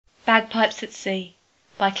Bagpipes at Sea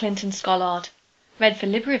by Clinton Scollard.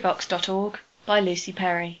 LibriVox.org.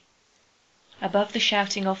 Above the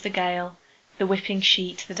shouting of the gale, the whipping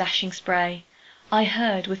sheet, the dashing spray, I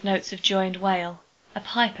heard, with notes of joy and wail, a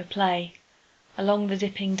piper play. Along the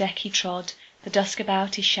dipping deck he trod, the dusk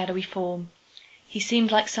about his shadowy form. He seemed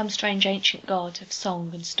like some strange ancient god of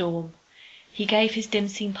song and storm. He gave his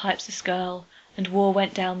dim-seen pipes a skirl, and war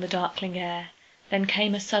went down the darkling air. Then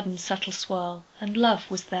came a sudden subtle swirl, and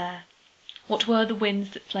love was there. What were the winds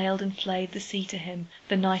that flailed and flayed the sea to him,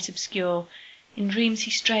 the night obscure? In dreams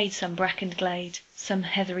he strayed some brackened glade, some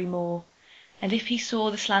heathery moor. And if he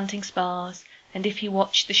saw the slanting spars, and if he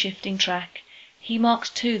watched the shifting track, he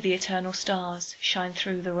marked too the eternal stars shine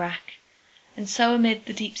through the wrack. And so amid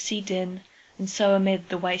the deep sea din, and so amid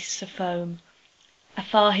the wastes of foam,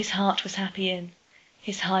 afar his heart was happy in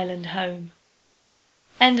his highland home.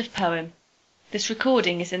 End of poem. This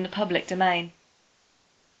recording is in the public domain.